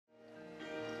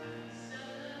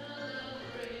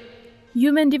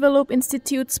Human Development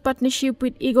Institute's partnership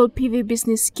with Eagle PV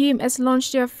Business Scheme has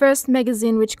launched their first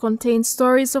magazine, which contains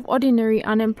stories of ordinary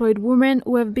unemployed women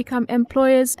who have become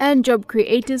employers and job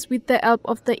creators with the help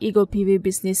of the Eagle PV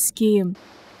Business Scheme.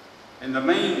 And the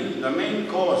main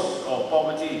cause of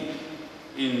poverty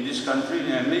in this country,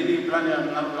 and maybe plenty of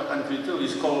another country too,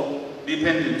 is called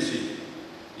dependency.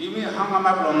 You mean hang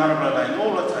up on another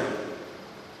all the time.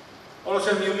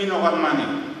 Also, you mean no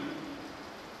money.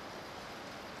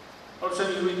 Also,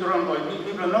 you mean to run boy.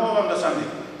 People know understand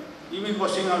it. You mean for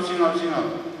sing out.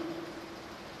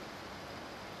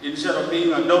 Instead of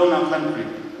being a donor country,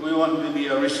 we want to be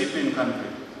a recipient country.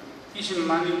 Kissing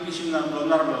money, kissing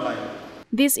life.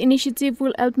 This initiative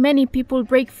will help many people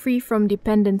break free from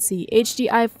dependency.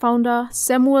 HDI founder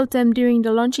Samuel Tem during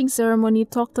the launching ceremony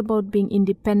talked about being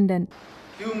independent.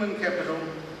 Human capital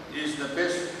is the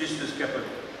best business capital.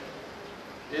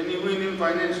 Any winning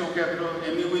financial capital,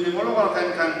 any winning all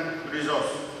kind of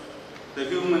resource, the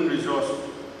human resource,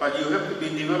 but you have to be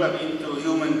developed into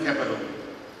human capital.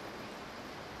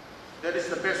 That is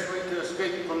the best way to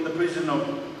escape from the prison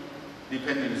of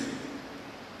dependency,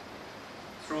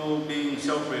 through being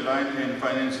self-reliant and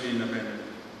financially independent.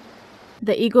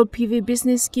 The Eagle PV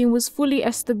Business Scheme was fully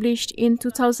established in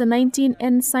 2019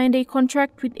 and signed a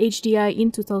contract with HDI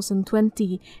in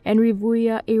 2020. And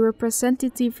Rivuya, a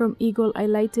representative from Eagle,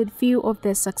 highlighted few of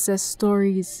their success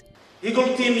stories.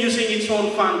 Eagle team using its own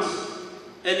funds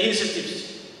and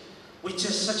initiatives, which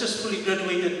has successfully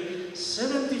graduated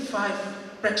 75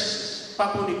 practices,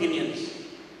 Papua New Guineans,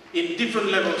 in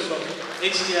different levels of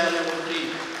HDI level 3,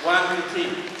 1 to 3,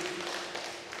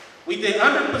 with a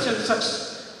 100%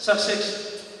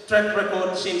 success track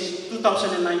record since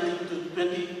 2019 to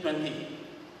 2020,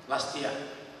 last year.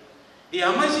 The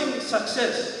amazing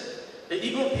success the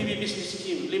Eagle PV Business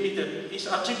Scheme Limited is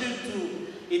attributed to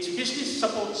its business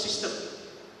support system,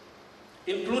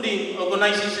 including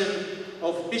organization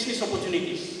of business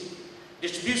opportunities,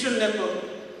 distribution network,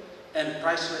 and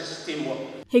priceless teamwork.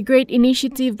 A great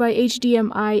initiative by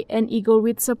HDMI and Eagle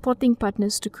with supporting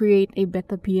partners to create a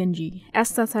better PNG.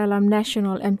 Esther Thailam,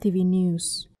 National EMTV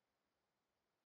News.